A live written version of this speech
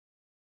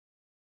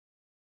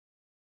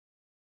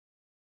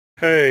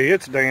Hey,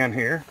 it's Dan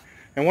here,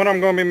 and what I'm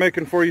going to be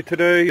making for you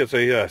today is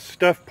a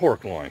stuffed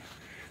pork loin.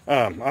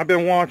 I've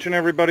been watching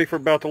everybody for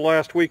about the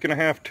last week and a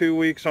half, 2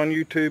 weeks on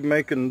YouTube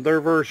making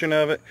their version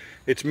of it.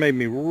 It's made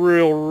me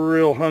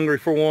real hungry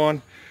for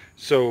one,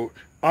 so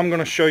I'm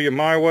going to show you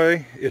my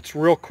way. It's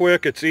real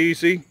quick, it's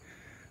easy.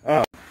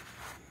 I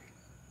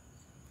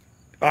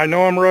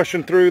know I'm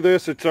rushing through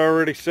this. It's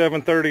already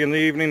 7:30 in the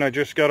evening. I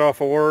just got off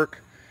of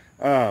work.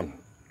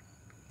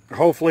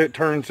 Hopefully it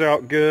turns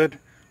out good.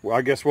 Well,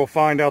 I guess we'll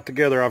find out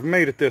together. I've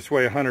made it this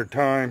way 100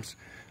 times.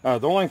 The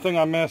only thing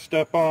I messed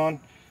up on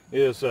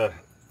is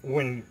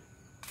when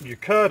you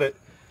cut it,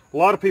 a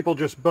lot of people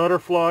just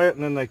butterfly it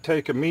and then they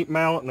take a meat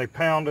mallet and they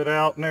pound it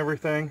out and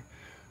everything.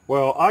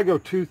 Well, I go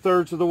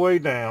 2/3 of the way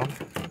down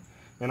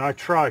and I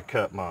try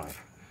cut mine.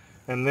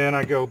 And then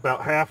I go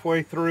about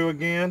halfway through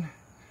again,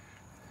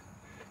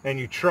 and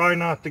you try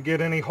not to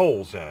get any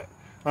holes in it.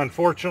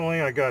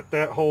 Unfortunately, I got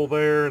that hole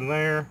there,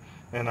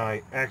 and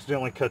I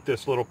accidentally cut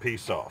this little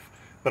piece off.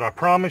 But I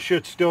promise you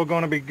it's still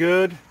going to be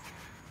good.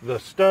 The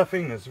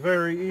stuffing is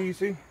very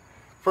easy.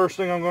 First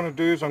thing I'm going to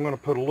do is I'm going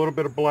to put a little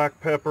bit of black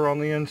pepper on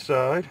the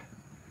inside.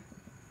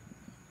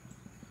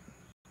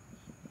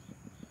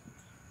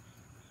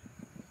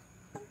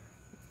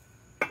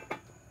 A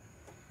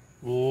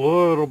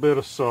little bit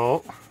of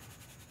salt.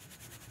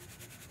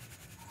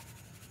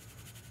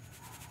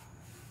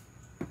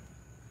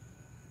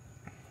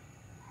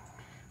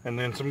 And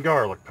then some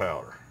garlic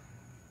powder.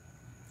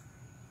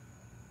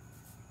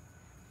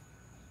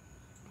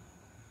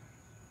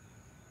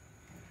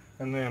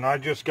 And then I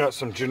just got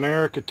some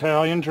generic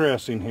Italian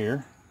dressing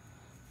here.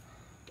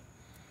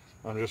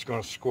 I'm just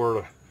going to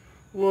squirt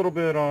a little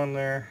bit on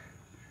there,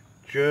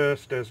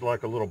 just as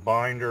like a little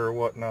binder or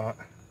whatnot.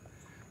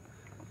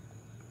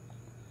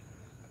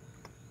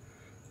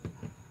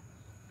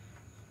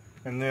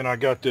 And then I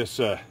got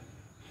this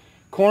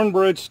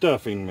cornbread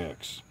stuffing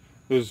mix.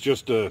 This is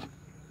just a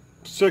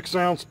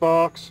 6-ounce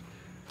box.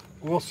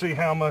 We'll see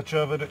how much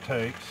of it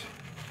takes.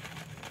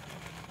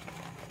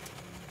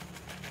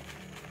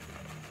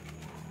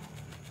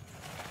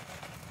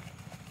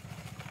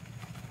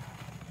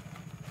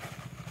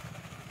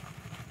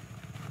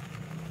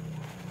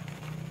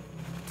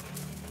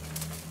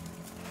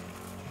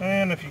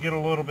 And if you get a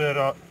little bit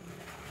up,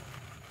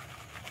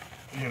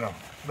 you know,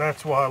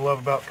 that's what I love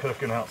about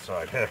cooking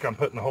outside. Heck, I'm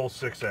putting the whole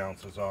 6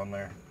 ounces on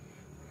there.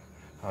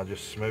 I'll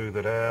just smooth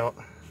it out.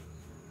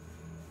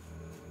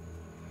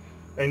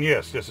 And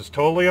yes, this is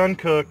totally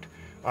uncooked.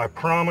 I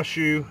promise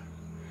you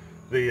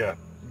the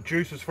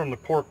juices from the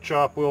pork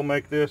chop will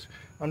make this.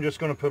 I'm just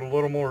going to put a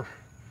little more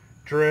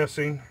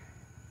dressing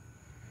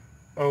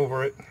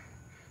over it,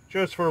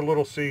 just for a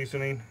little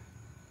seasoning.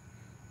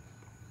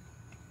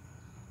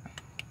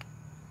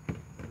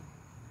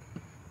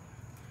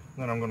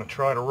 Then I'm going to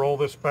try to roll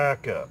this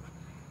back up.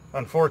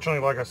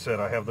 Unfortunately, like I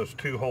said, I have those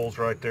 2 holes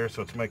right there,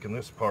 so it's making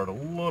this part a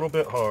little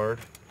bit hard.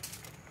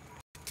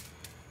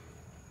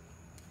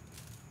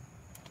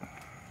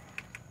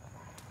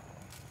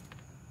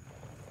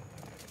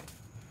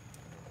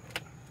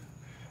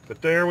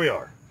 But there we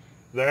are.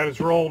 That is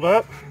rolled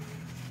up.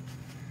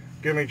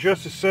 Give me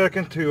just a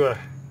second to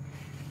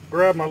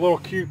grab my little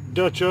cute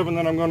Dutch oven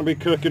that I'm going to be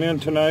cooking in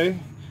tonight,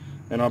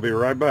 and I'll be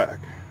right back.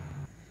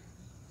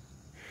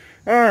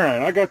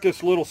 Alright, I got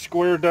this little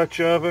square Dutch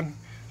oven.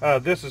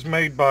 This is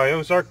made by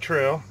Ozark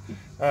Trail.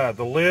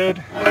 The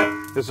lid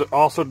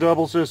also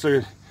doubles as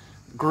a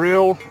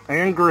grill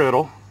and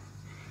griddle.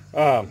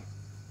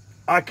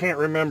 I can't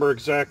remember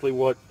exactly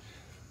what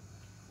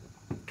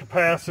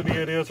capacity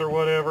it is or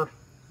whatever.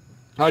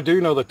 I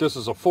do know that this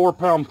is a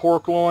 4-pound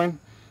pork loin,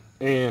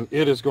 and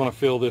it is going to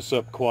fill this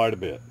up quite a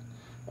bit.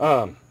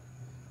 I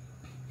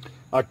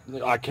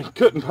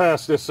couldn't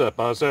pass this up.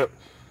 I was at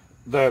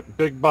that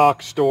big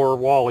box store,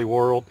 Wally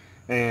World,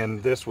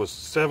 and this was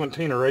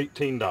 $17 or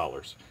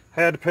 $18.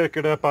 Had to pick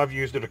it up. I've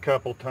used it a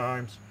couple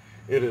times.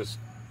 It is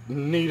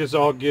neat as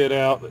all get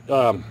out.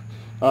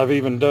 I've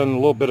even done a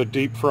little bit of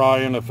deep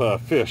frying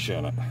of fish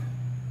in it.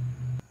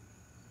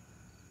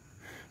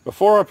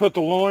 Before I put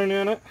the loin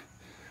in it,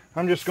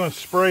 I'm just going to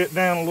spray it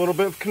down a little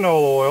bit of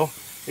canola oil.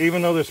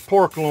 Even though this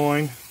pork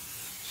loin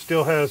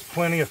still has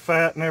plenty of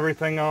fat and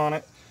everything on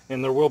it,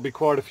 and there will be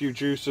quite a few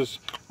juices,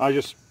 I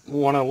just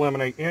want to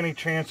eliminate any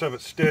chance of it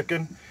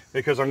sticking,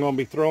 because I'm going to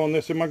be throwing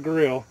this in my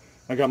grill.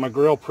 I got my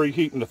grill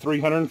preheating to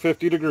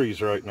 350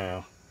 degrees right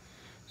now.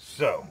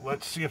 So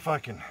let's see if I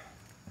can,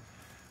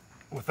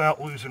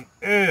 without losing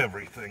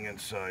everything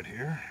inside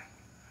here,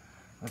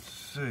 let's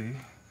see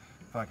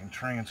if I can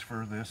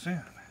transfer this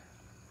in.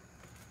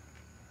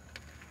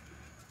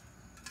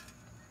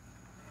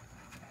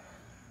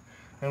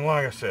 And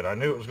like I said, I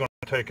knew it was going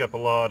to take up a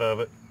lot of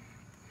it.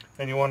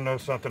 And you want to know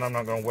something? I'm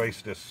not going to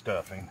waste this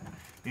stuffing.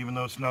 Even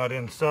though it's not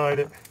inside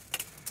it,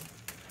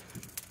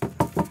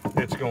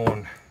 it's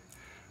going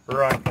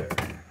right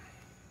there.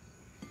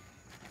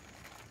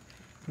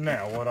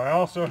 Now, what I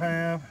also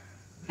have,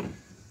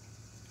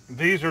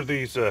 these are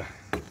these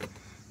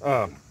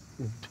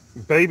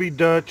baby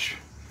Dutch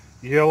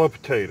yellow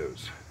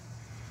potatoes.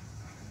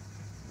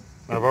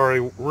 I've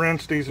already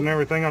rinsed these and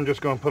everything. I'm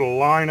just going to put a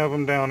line of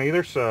them down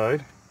either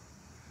side.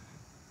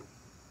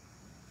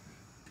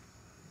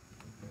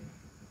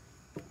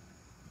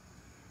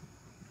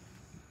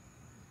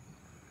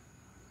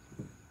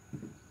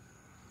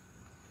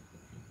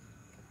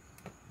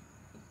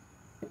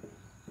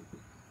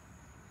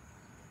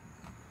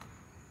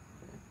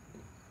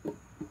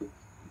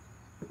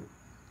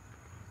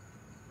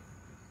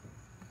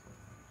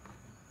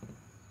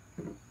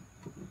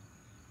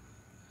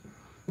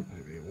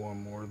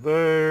 One more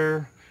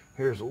there.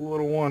 Here's a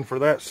little one for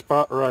that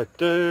spot right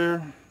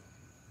there.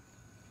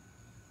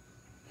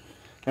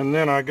 And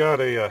then I got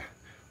a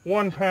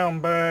 1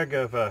 pound bag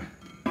of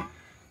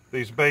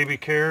these baby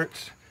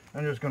carrots.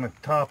 I'm just going to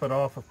top it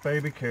off with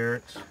baby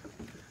carrots,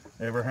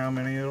 ever how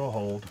many it'll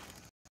hold.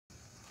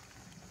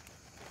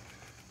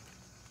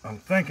 I'm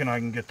thinking I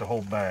can get the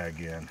whole bag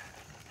in,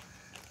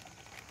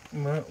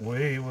 but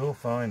we will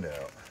find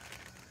out,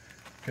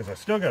 because I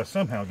still got to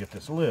somehow get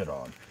this lid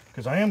on.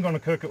 Because I am going to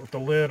cook it with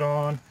the lid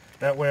on.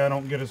 That way I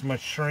don't get as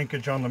much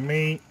shrinkage on the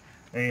meat,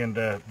 and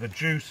the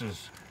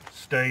juices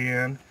stay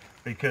in,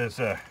 because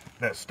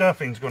that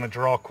stuffing is going to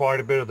draw quite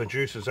a bit of the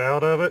juices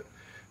out of it.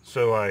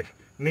 So I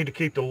need to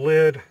keep the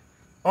lid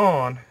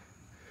on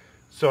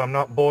so I'm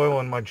not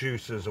boiling my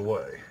juices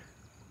away.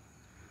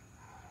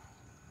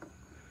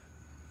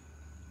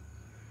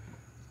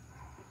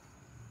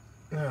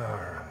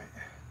 Alright,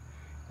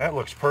 that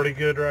looks pretty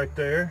good right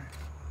there.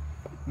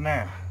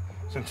 Now,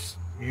 since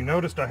you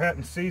noticed I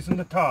hadn't seasoned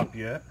the top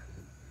yet,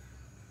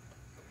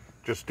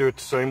 just do it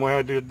the same way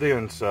I did the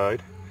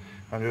inside.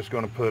 I'm just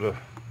going to put a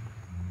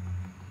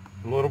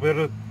little bit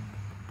of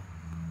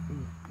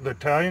the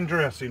Italian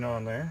dressing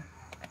on there,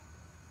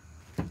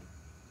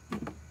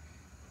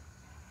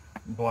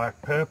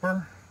 black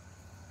pepper,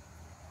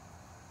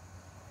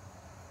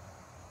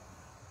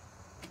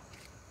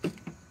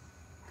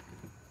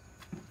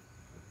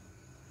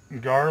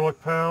 garlic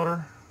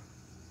powder,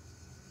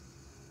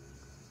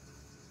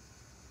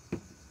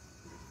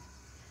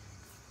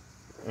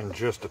 and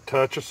just a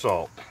touch of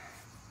salt.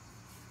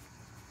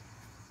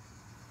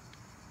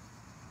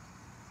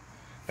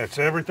 That's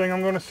everything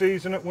I'm going to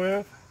season it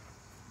with.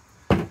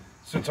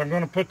 Since I'm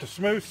going to put the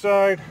smooth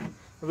side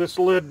of this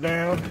lid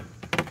down,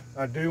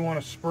 I do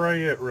want to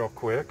spray it real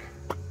quick,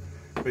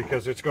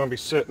 because it's going to be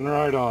sitting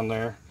right on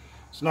there.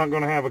 It's not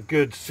going to have a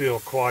good seal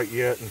quite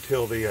yet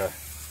until the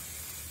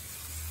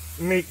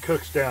meat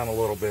cooks down a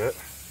little bit.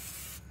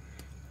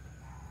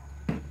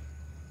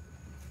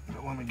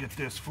 So let me get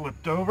this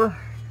flipped over.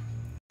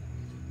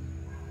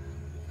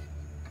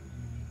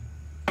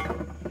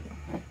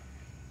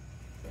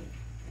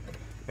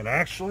 And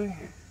actually,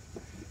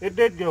 it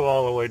did go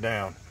all the way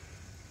down.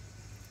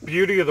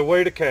 Beauty of the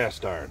weight of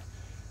cast iron.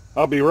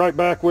 I'll be right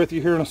back with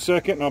you here in a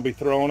second, and I'll be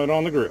throwing it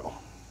on the grill.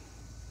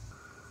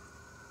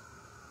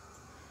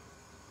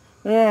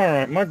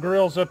 Alright, my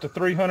grill's up to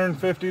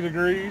 350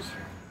 degrees.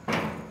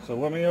 So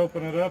let me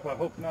open it up. I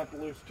hope not to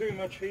lose too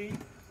much heat.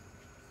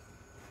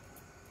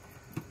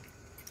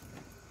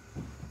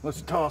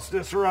 Let's toss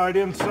this right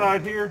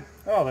inside here.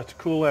 Oh, that's a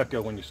cool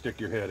echo when you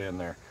stick your head in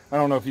there. I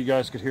don't know if you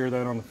guys could hear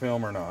that on the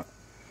film or not.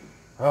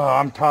 Oh,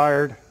 I'm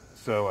tired,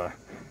 so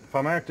if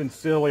I'm acting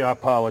silly, I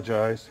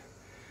apologize.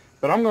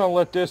 But I'm going to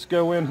let this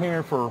go in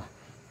here for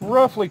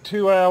roughly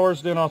 2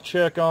 hours, then I'll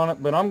check on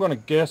it. But I'm going to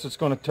guess it's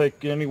going to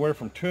take anywhere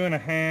from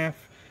 2.5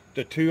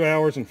 to 2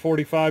 hours and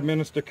 45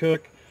 minutes to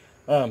cook.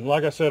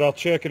 Like I said, I'll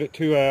check it at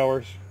 2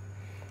 hours.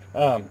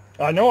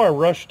 I know I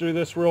rushed through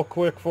this real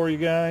quick for you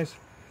guys.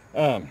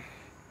 But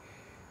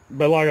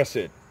like I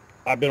said,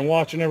 I've been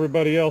watching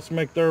everybody else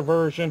make their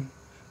version.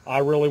 I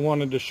really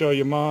wanted to show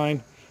you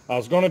mine. I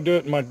was going to do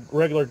it in my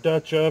regular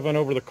Dutch oven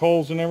over the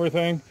coals and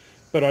everything,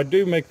 but I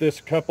do make this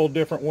a couple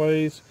different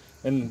ways.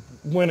 And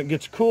when it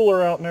gets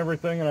cooler out and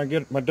everything, and I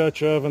get my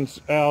Dutch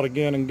ovens out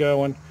again and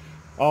going,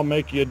 I'll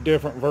make you a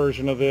different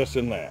version of this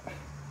and that.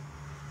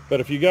 But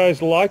if you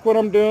guys like what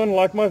I'm doing,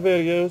 like my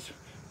videos,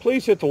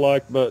 please hit the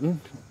like button.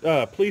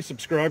 Please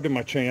subscribe to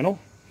my channel.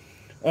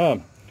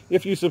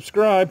 If you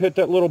subscribe, hit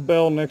that little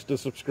bell next to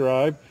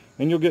subscribe,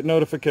 and you'll get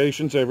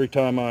notifications every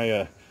time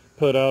I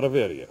put out a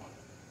video.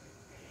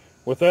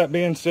 With that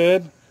being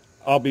said,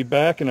 I'll be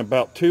back in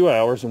about 2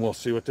 hours, and we'll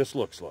see what this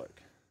looks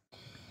like.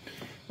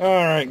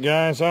 Alright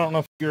guys, I don't know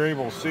if you're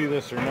able to see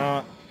this or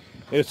not.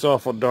 It's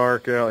awful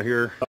dark out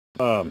here.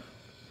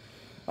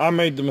 I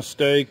made the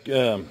mistake,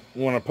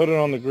 when I put it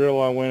on the grill,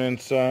 I went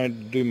inside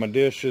to do my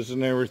dishes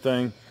and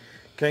everything.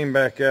 Came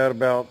back out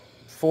about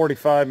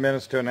 45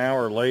 minutes to an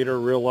hour later,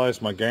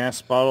 realized my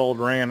gas bottle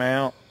ran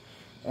out.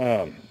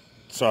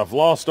 So I've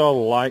lost all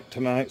the light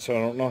tonight, so I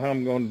don't know how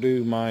I'm going to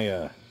do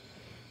my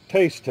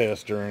taste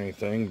test or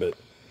anything, but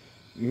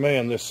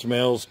man, this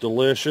smells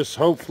delicious.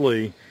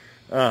 Hopefully,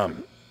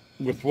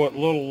 with what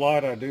little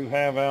light I do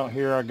have out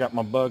here, I got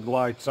my bug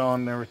lights on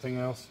and everything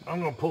else. I'm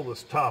going to pull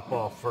this top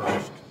off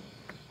first.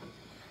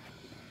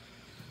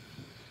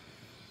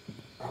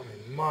 I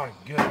mean, my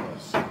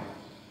goodness.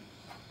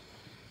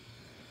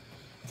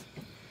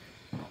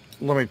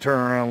 Let me turn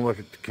around and look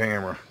at the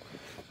camera.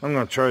 I'm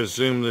going to try to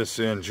zoom this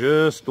in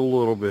just a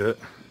little bit,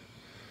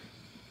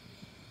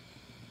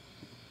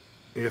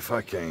 if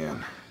I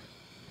can.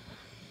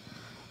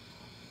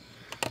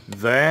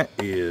 That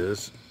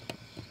is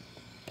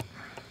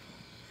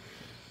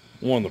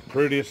one of the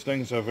prettiest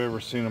things I've ever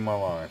seen in my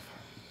life.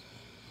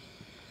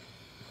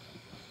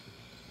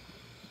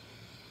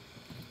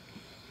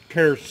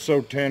 Carrot's so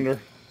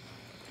tender.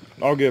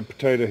 I'll get a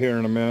potato here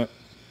in a minute.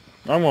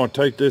 I'm going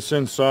to take this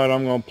inside.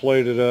 I'm going to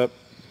plate it up.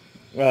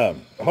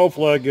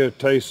 Hopefully I get a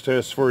taste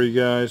test for you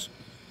guys.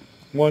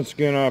 Once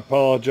again, I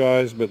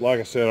apologize, but like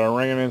I said, I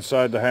ran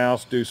inside the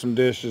house, do some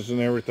dishes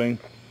and everything.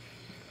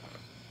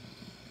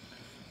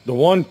 The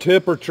one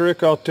tip or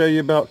trick I'll tell you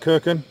about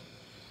cooking,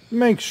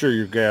 make sure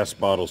your gas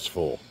bottle's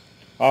full.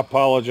 I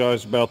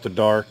apologize about the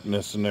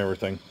darkness and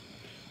everything.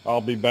 I'll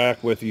be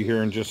back with you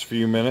here in just a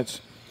few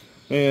minutes,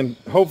 and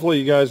hopefully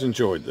you guys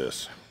enjoyed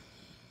this.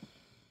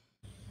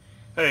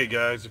 Hey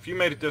guys, if you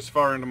made it this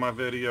far into my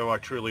video, I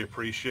truly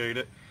appreciate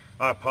it.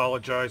 I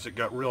apologize, it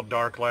got real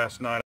dark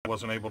last night. I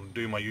wasn't able to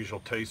do my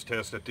usual taste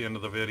test at the end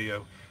of the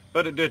video,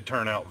 but it did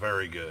turn out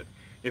very good.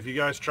 If you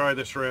guys try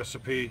this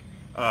recipe,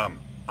 I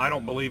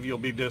don't believe you'll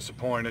be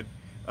disappointed.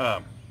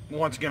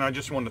 Once again, I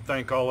just want to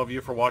thank all of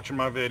you for watching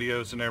my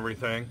videos and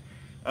everything.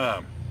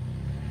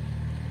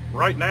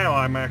 Right now,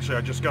 I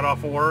just got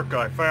off of work.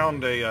 I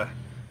found a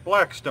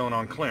Blackstone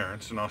on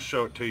clearance, and I'll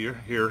show it to you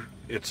here.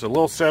 It's a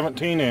little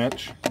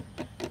 17-inch,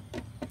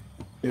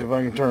 if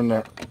I can turn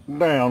that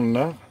down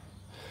enough.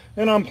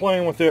 And I'm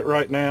playing with it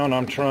right now, and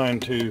I'm trying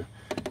to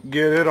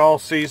get it all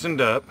seasoned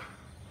up.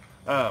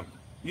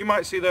 You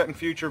might see that in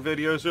future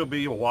videos. It'll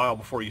be a while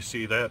before you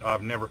see that.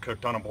 I've never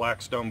cooked on a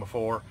Blackstone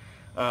before.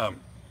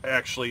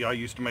 Actually, I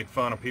used to make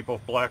fun of people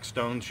with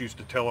Blackstones, used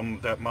to tell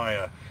them that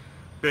my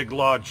Big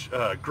Lodge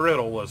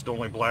griddle was the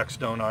only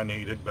Blackstone I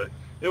needed, but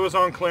it was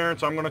on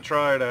clearance. I'm going to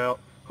try it out.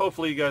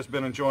 Hopefully you guys have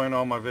been enjoying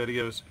all my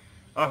videos.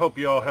 I hope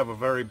you all have a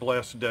very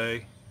blessed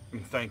day,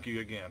 and thank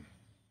you again.